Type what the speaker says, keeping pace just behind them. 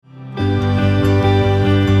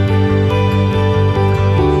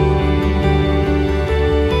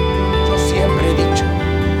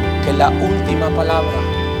la última palabra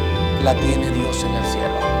la tiene Dios en el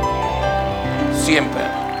cielo. Siempre.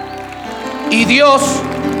 Y Dios,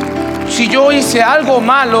 si yo hice algo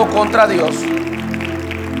malo contra Dios,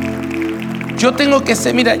 yo tengo que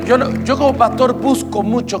ser, mira, yo como pastor busco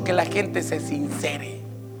mucho que la gente se sincere.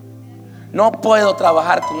 No puedo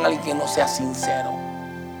trabajar con alguien que no sea sincero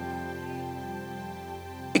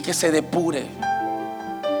y que se depure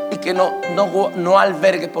y que no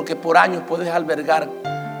albergue, porque por años puedes albergar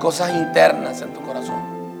cosas internas en tu corazón.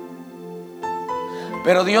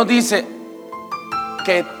 Pero Dios dice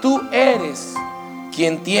que tú eres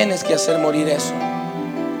quien tienes que hacer morir eso.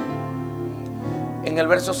 En el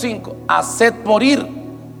verso 5, haced morir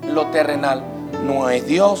lo terrenal. No es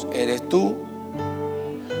Dios, eres tú.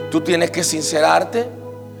 Tú tienes que sincerarte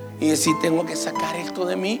y decir: tengo que sacar esto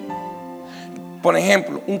de mí. Por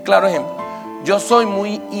ejemplo, un claro ejemplo: yo soy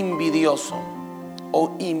muy envidioso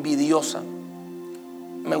o envidiosa.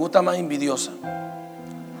 Me gusta más envidiosa.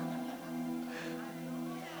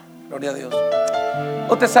 Gloria a Dios.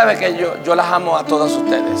 Usted sabe que yo las amo a todas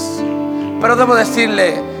ustedes, pero debo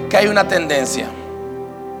decirle que hay una tendencia.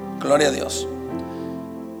 Gloria a Dios.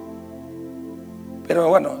 Pero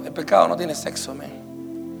bueno, el pecado no tiene sexo, amén.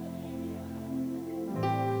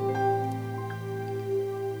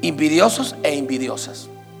 Envidiosos e envidiosas.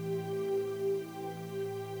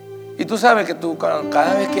 Y tú sabes que tú,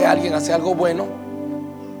 cada vez que alguien hace algo bueno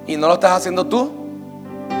y no lo estás haciendo tú,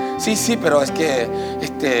 sí, pero es que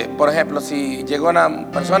por ejemplo, si llega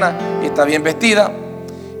una persona y está bien vestida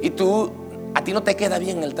y a ti no te queda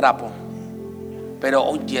bien el trapo, pero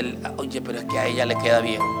oye, pero es que a ella le queda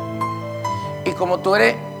bien. Y como tú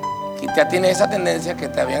eres, que ya tienes esa tendencia que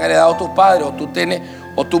te habían heredado tus padres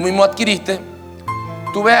o tú mismo adquiriste,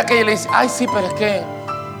 tú ves a aquella y le dices: ay, sí, pero es que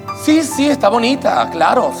sí, está bonita,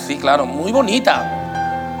 claro, sí, claro, muy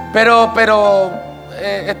bonita, pero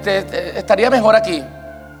estaría mejor aquí.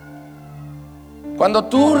 Cuando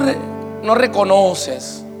tú no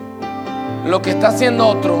reconoces lo que está haciendo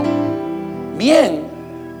otro bien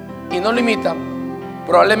y no lo imitas,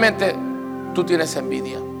 probablemente tú tienes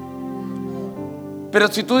envidia. Pero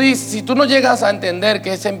si tú no llegas a entender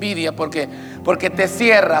que es envidia porque te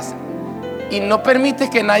cierras y no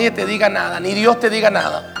permites que nadie te diga nada, ni Dios te diga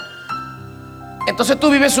nada, entonces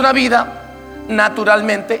tú vives una vida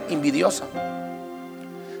naturalmente envidiosa.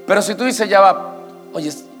 Pero si tú dices: ya va,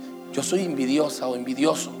 oye, yo soy envidiosa o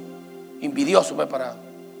envidioso pues, para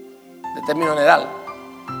de término general.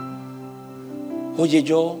 Oye,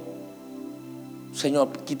 Señor,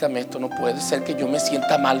 quítame esto. No puede ser que yo me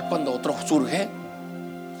sienta mal cuando otro surge.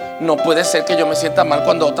 No puede ser que yo me sienta mal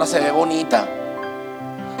cuando otra se ve bonita.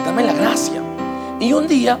 Dame la gracia. Y un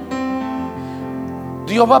día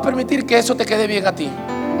Dios va a permitir que eso te quede bien a ti.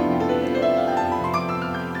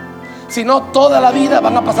 Si no, toda la vida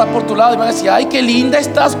van a pasar por tu lado y van a decir: ay, qué linda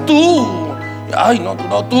estás tú. Ay, no,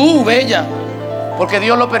 tú, bella. Porque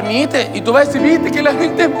Dios lo permite. Y tú vas a decir: viste que la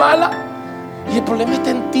gente es mala. Y el problema está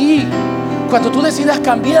en ti. Cuando tú decidas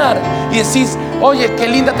cambiar y decís: oye, qué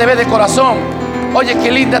linda te ves de corazón. Oye,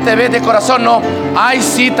 qué linda te ves de corazón. No, ay,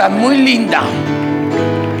 sí, estás muy linda.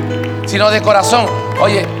 Sino de corazón: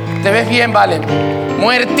 oye, te ves bien, vale.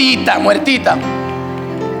 Muertita.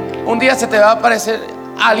 Un día se te va a aparecer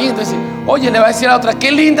alguien, entonces, oye, le va a decir a la otra: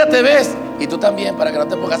 qué linda te ves. Y tú también, para que no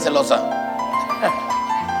te pongas celosa.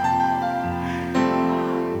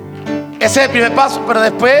 Ese es el primer paso. Pero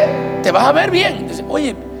después te vas a ver bien. Dices: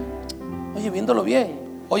 oye, viéndolo bien,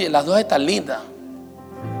 oye, las dos están lindas.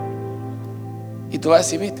 Y tú vas a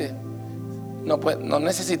decir: viste, no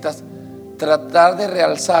necesitas tratar de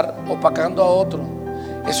realzar opacando a otro.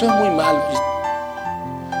 Eso es muy malo.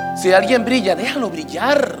 Si alguien brilla, déjalo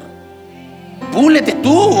brillar. Púlete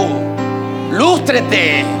tú,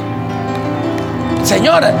 lústrete.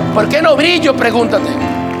 Señora, ¿por qué no brillo? Pregúntate.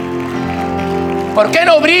 ¿Por qué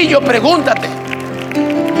no brillo? Pregúntate.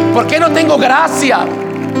 ¿Por qué no tengo gracia?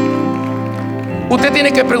 Usted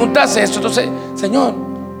tiene que preguntarse eso. Entonces: Señor,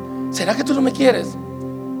 ¿será que tú no me quieres?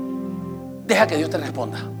 Deja que Dios te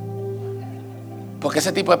responda. Porque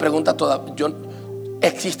ese tipo de preguntas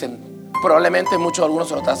existen. Probablemente algunos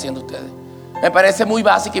se lo están haciendo ustedes. Me parece muy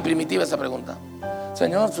básica y primitiva esa pregunta.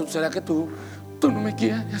 Señor, ¿será que tú no me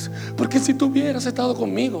quieres? Porque si tú hubieras estado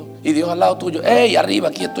conmigo. Y Dios al lado tuyo: hey, arriba,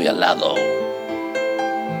 aquí estoy al lado.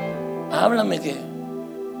 Háblame que,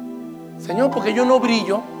 Señor, porque yo no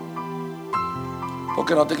brillo.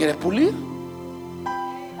 Porque no te quieres pulir.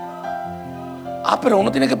 Pero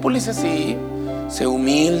uno tiene que pulirse, sí. Sé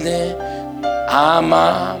humilde.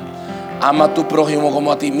 Ama a tu prójimo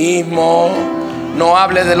como a ti mismo. No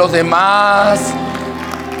hables de los demás.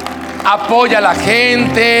 Apoya a la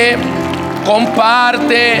gente.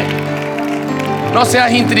 Comparte. No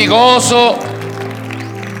seas intrigoso.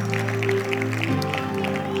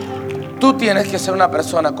 Tú tienes que ser una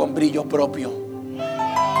persona con brillo propio.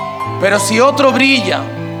 Pero si otro brilla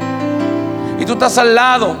y tú estás al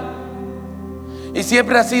lado, y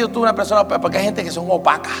siempre has sido tú una persona, porque hay gente que son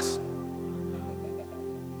opacas.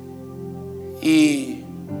 Y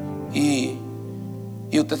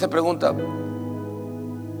usted se pregunta,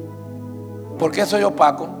 ¿por qué soy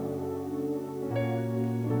opaco?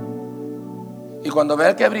 Y cuando ve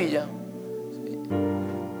al que brilla,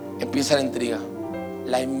 empieza la intriga,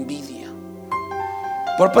 la envidia.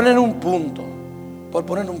 Por poner un punto,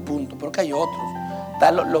 porque hay otros.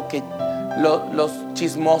 Están los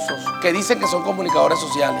chismosos que dicen que son comunicadores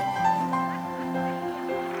sociales.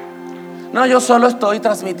 No, yo solo estoy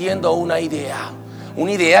transmitiendo una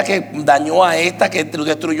idea que dañó a esta, que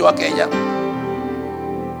destruyó a aquella.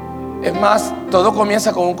 Es más, todo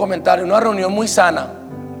comienza con un comentario, una reunión muy sana.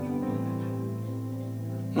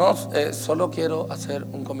 No, solo quiero hacer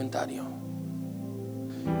un comentario.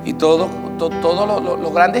 Y todos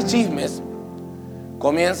los grandes chismes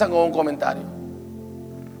comienzan con un comentario.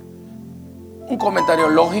 Un comentario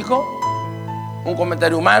lógico, un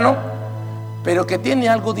comentario humano, pero que tiene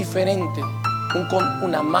algo diferente,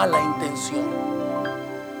 una mala intención.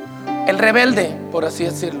 El rebelde, por así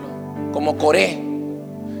decirlo, como Coré,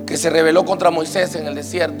 que se rebeló contra Moisés en el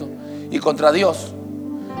desierto y contra Dios.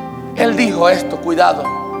 Él dijo esto: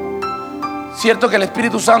 cuidado. Cierto que el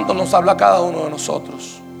Espíritu Santo nos habla a cada uno de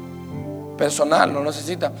nosotros. Personal, no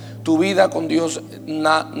necesita. Tu vida con Dios,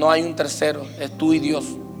 no hay un tercero, es tú y Dios.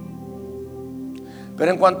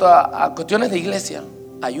 Pero en cuanto a cuestiones de iglesia,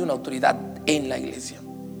 hay una autoridad en la iglesia.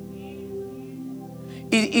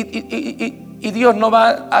 Y Dios no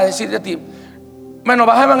va a decir de ti, bueno,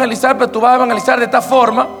 vas a evangelizar, pero tú vas a evangelizar de esta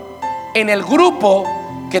forma en el grupo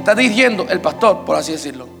que está dirigiendo el pastor, por así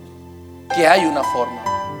decirlo, que hay una forma.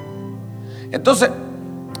 Entonces,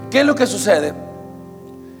 ¿qué es lo que sucede?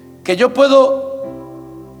 Que yo puedo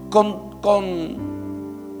con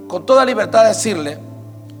toda libertad decirle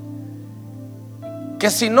que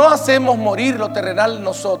si no hacemos morir lo terrenal en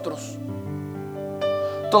nosotros,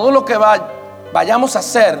 todo lo que vayamos a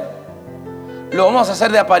hacer, lo vamos a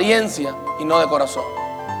hacer de apariencia y no de corazón.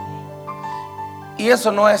 Y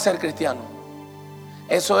eso no es ser cristiano.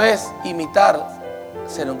 Eso es imitar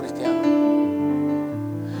ser un cristiano.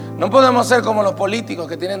 No podemos ser como los políticos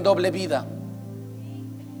que tienen doble vida,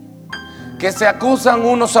 que se acusan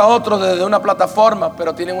unos a otros desde una plataforma,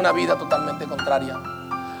 pero tienen una vida totalmente contraria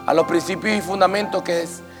a los principios y fundamentos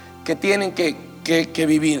que tienen que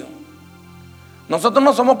vivir. Nosotros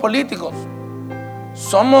no somos políticos,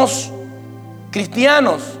 somos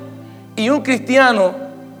cristianos. Y un cristiano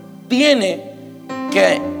tiene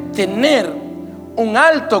que tener un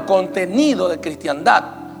alto contenido de cristiandad,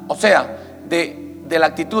 o sea, de la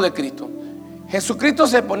actitud de Cristo. Jesucristo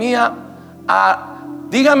se ponía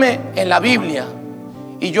dígame en la Biblia,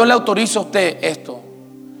 y yo le autorizo a usted esto,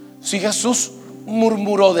 si Jesús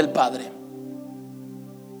murmuró del Padre.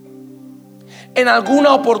 En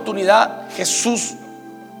alguna oportunidad Jesús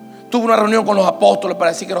tuvo una reunión con los apóstoles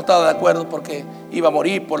para decir que no estaba de acuerdo porque iba a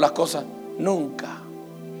morir por las cosas. Nunca.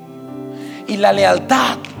 Y la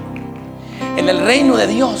lealtad en el reino de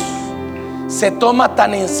Dios se toma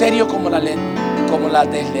tan en serio como la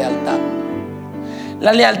deslealtad.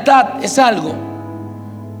 La lealtad es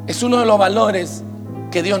uno de los valores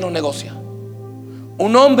que Dios no negocia.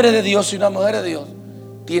 Un hombre de Dios y una mujer de Dios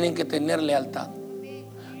tienen que tener lealtad.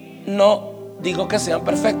 No digo que sean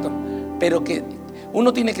perfectos, pero que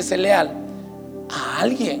uno tiene que ser leal a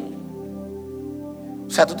alguien. O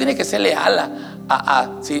sea, tú tienes que ser leal a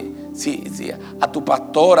tu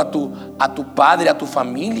pastor, a tu padre, a tu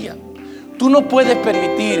familia. Tú no puedes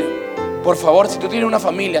permitir, por favor, si tú tienes una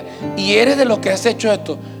familia y eres de los que has hecho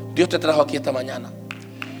esto, Dios te trajo aquí esta mañana.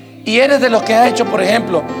 Y eres de los que has hecho, por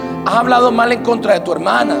ejemplo, has hablado mal en contra de tu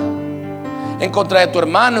hermana, en contra de tu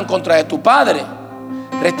hermano, en contra de tu padre.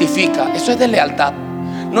 Rectifica, eso es de lealtad.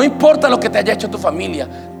 No importa lo que te haya hecho tu familia,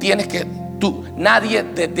 nadie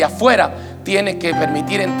desde afuera tiene que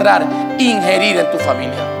permitir entrar, ingerir en tu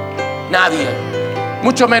familia. Nadie,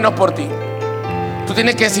 mucho menos por ti. Tú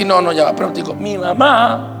tienes que decir, no, ya va, pero digo, mi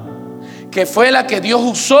mamá, que fue la que Dios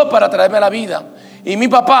usó para traerme a la vida, y mi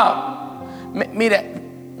papá, mire,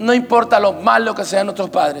 no importa lo malo que sean nuestros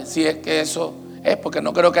padres, si es que eso es, porque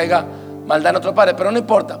no creo que haya maldad en nuestros padres, pero no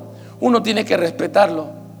importa, uno tiene que respetarlo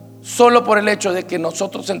solo por el hecho de que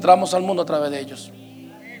nosotros entramos al mundo a través de ellos.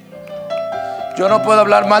 Yo no puedo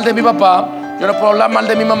hablar mal de mi papá, yo no puedo hablar mal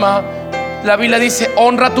de mi mamá. La Biblia dice,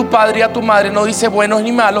 honra a tu padre y a tu madre. No dice buenos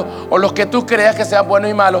ni malos, o los que tú creas que sean buenos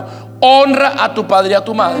y malos. Honra a tu padre y a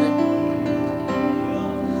tu madre.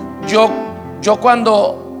 Yo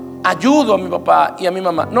cuando ayudo a mi papá y a mi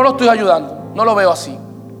mamá, no lo estoy ayudando, no lo veo así.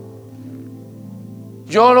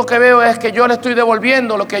 Yo lo que veo es que yo le estoy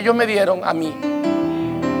devolviendo lo que ellos me dieron a mí.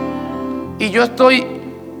 Y yo estoy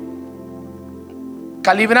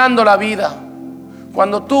calibrando la vida.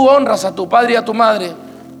 Cuando tú honras a tu padre y a tu madre,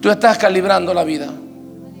 tú estás calibrando la vida.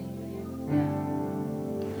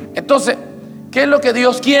 Entonces, ¿qué es lo que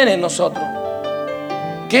Dios quiere en nosotros?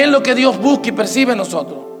 ¿Qué es lo que Dios busca y percibe en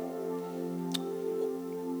nosotros?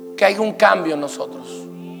 Que haya un cambio en nosotros.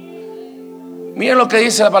 Miren lo que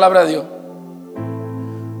dice la palabra de Dios.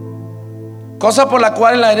 Cosa por la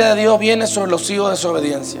cual la ira de Dios viene sobre los hijos de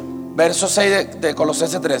desobediencia. Verso 6 de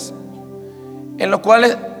Colosenses 3. En los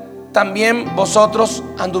cuales también vosotros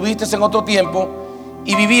anduvisteis en otro tiempo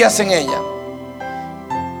y vivías en ella.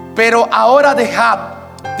 Pero ahora dejad,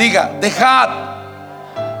 diga, dejad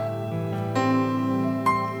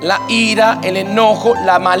la ira, el enojo,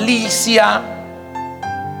 la malicia.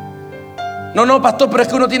 No, pastor, pero es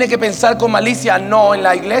que uno tiene que pensar con malicia. No, en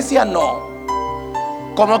la iglesia no.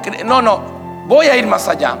 No, voy a ir más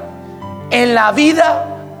allá. En la vida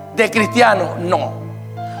de cristiano, no.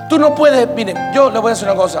 Tú no puedes, miren, yo le voy a decir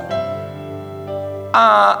una cosa.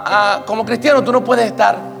 Como cristiano tú no puedes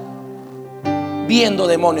estar viendo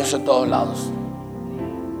demonios en todos lados.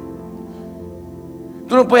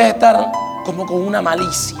 Tú no puedes estar como con una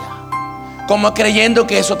malicia, como creyendo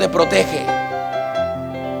que eso te protege,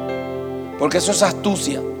 porque eso es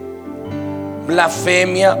astucia,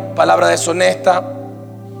 blasfemia, palabra deshonesta.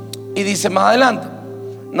 Y dice más adelante: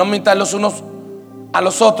 no mintáis los unos a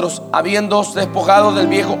los otros, habiéndoos despojado del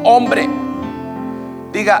viejo hombre.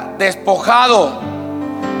 Diga, despojado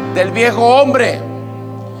del viejo hombre.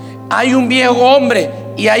 Hay un viejo hombre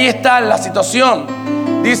y ahí está la situación.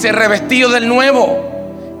 Dice, revestido del nuevo,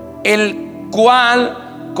 el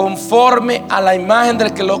cual conforme a la imagen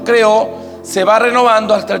del que lo creó se va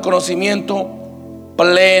renovando hasta el conocimiento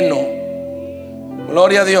pleno.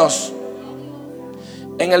 Gloria a Dios.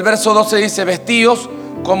 En el verso 12 dice, vestidos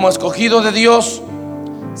como escogidos de Dios,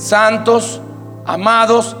 santos,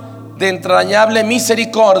 amados, de entrañable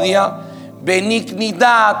misericordia,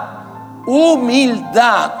 benignidad,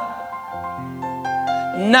 humildad.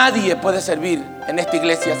 Nadie puede servir en esta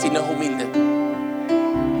iglesia si no es humilde.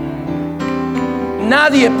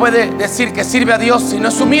 Nadie puede decir que sirve a Dios si no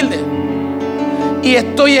es humilde. Y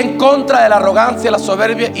estoy en contra de la arrogancia, la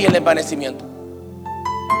soberbia y el envanecimiento.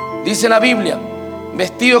 Dice la Biblia,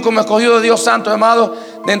 vestido como escogido de Dios, santo, amado,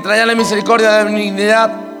 de entrañable misericordia, de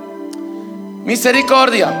benignidad.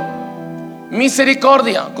 Misericordia.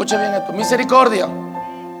 Misericordia. Escuche bien esto. Misericordia.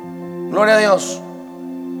 Gloria a Dios.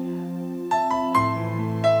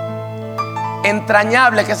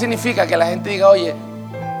 Entrañable, ¿qué significa? Que la gente diga, oye,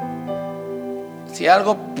 si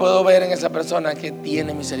algo puedo ver en esa persona, que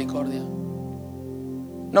tiene misericordia.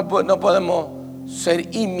 No podemos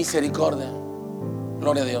ser inmisericordia.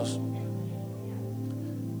 Gloria a Dios.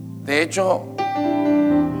 De hecho,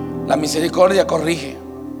 la misericordia corrige.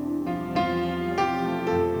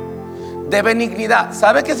 De benignidad.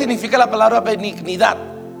 ¿Sabe qué significa la palabra benignidad?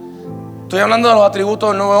 Estoy hablando de los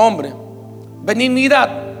atributos del nuevo hombre. Benignidad.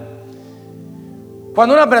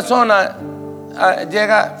 Cuando una persona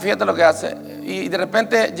llega, fíjate lo que hace, y de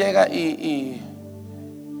repente llega y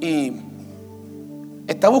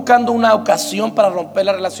está buscando una ocasión para romper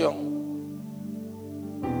la relación,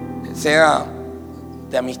 sea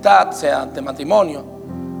de amistad, sea de matrimonio,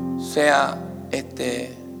 sea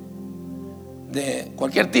de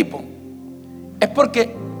cualquier tipo, es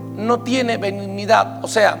porque no tiene benignidad, o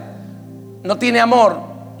sea, no tiene amor.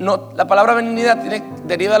 La palabra benignidad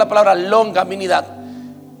deriva de la palabra longanimidad,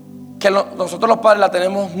 que nosotros los padres la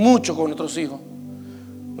tenemos mucho con nuestros hijos.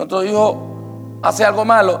 Nuestro hijo hace algo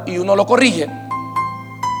malo y uno lo corrige,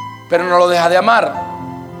 pero no lo deja de amar.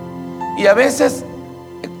 Y a veces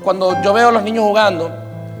cuando yo veo a los niños jugando,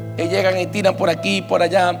 ellos llegan y tiran por aquí y por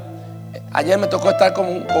allá. Ayer me tocó estar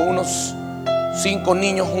con unos 5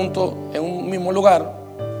 niños juntos en un mismo lugar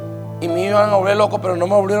y me iban a volver loco, pero no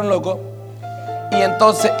me volvieron loco. Y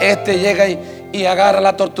entonces llega y agarra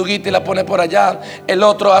la tortuguita y la pone por allá. El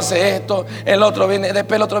otro hace esto, el otro viene,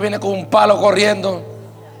 después el otro viene con un palo corriendo.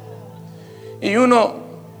 Y uno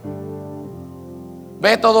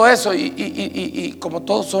ve todo eso y como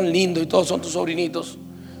todos son lindos y todos son tus sobrinitos,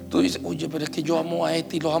 tú dices, oye, pero es que yo amo a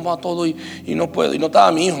y los amo a todos y no puedo. Y no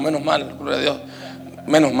estaba mi hijo, menos mal, gloria a Dios,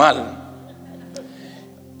 menos mal.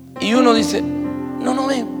 Y uno dice, no,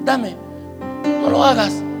 ven, dame, no lo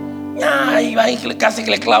hagas. Y va y casi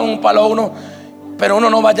que le clavan un palo a uno, pero uno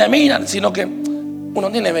no vaya a mirar, sino que uno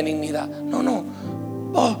tiene benignidad. No,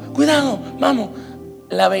 cuidado, vamos.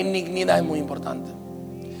 La benignidad es muy importante.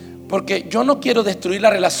 Porque yo no quiero destruir la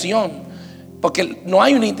relación, porque no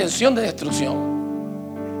hay una intención de destrucción.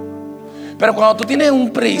 Pero cuando tú tienes un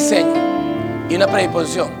prediseño y una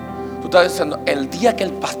predisposición, tú estás diciendo: el día que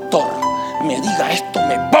el pastor me diga esto,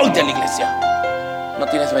 me voy de la iglesia. No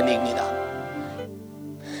tienes benignidad.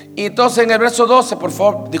 Y entonces en el verso 12, por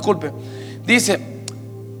favor, disculpe, dice: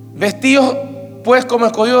 vestidos pues como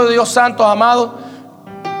escogidos de Dios, santos, amados,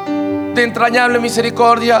 de entrañable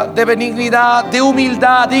misericordia, de benignidad, de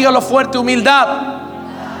humildad. Dígalo fuerte: humildad.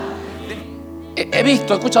 He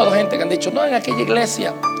escuchado gente que han dicho: no, en aquella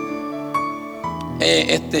iglesia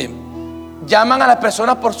llaman a las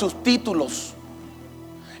personas por sus títulos.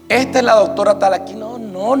 Esta es la doctora tal. Aquí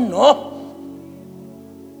no.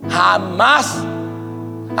 Jamás.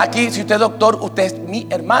 Aquí, si usted es doctor, usted es mi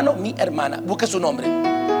hermano, mi hermana. Busque su nombre.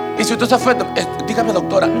 Y si usted se fue, dígame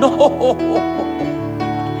doctora.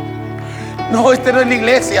 No, este no es la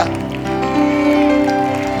iglesia.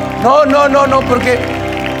 No,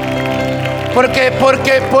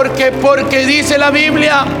 porque dice la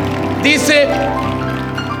Biblia,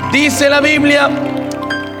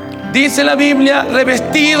 dice la Biblia,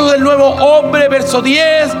 revestido del nuevo hombre, verso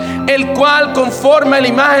 10, el cual conforme a la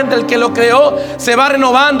imagen del que lo creó, se va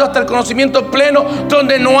renovando hasta el conocimiento pleno,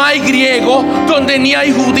 donde no hay griego, donde ni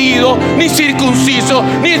hay judío, ni circunciso,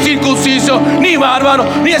 ni bárbaro,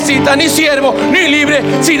 ni escita, ni siervo, ni libre,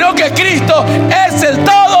 sino que Cristo es el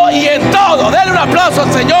todo y en todo. Denle un aplauso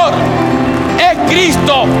al Señor. Es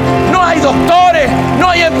Cristo. No hay doctores, no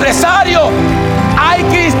hay empresarios, hay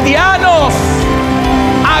cristianos.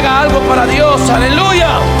 Haga algo para Dios, aleluya.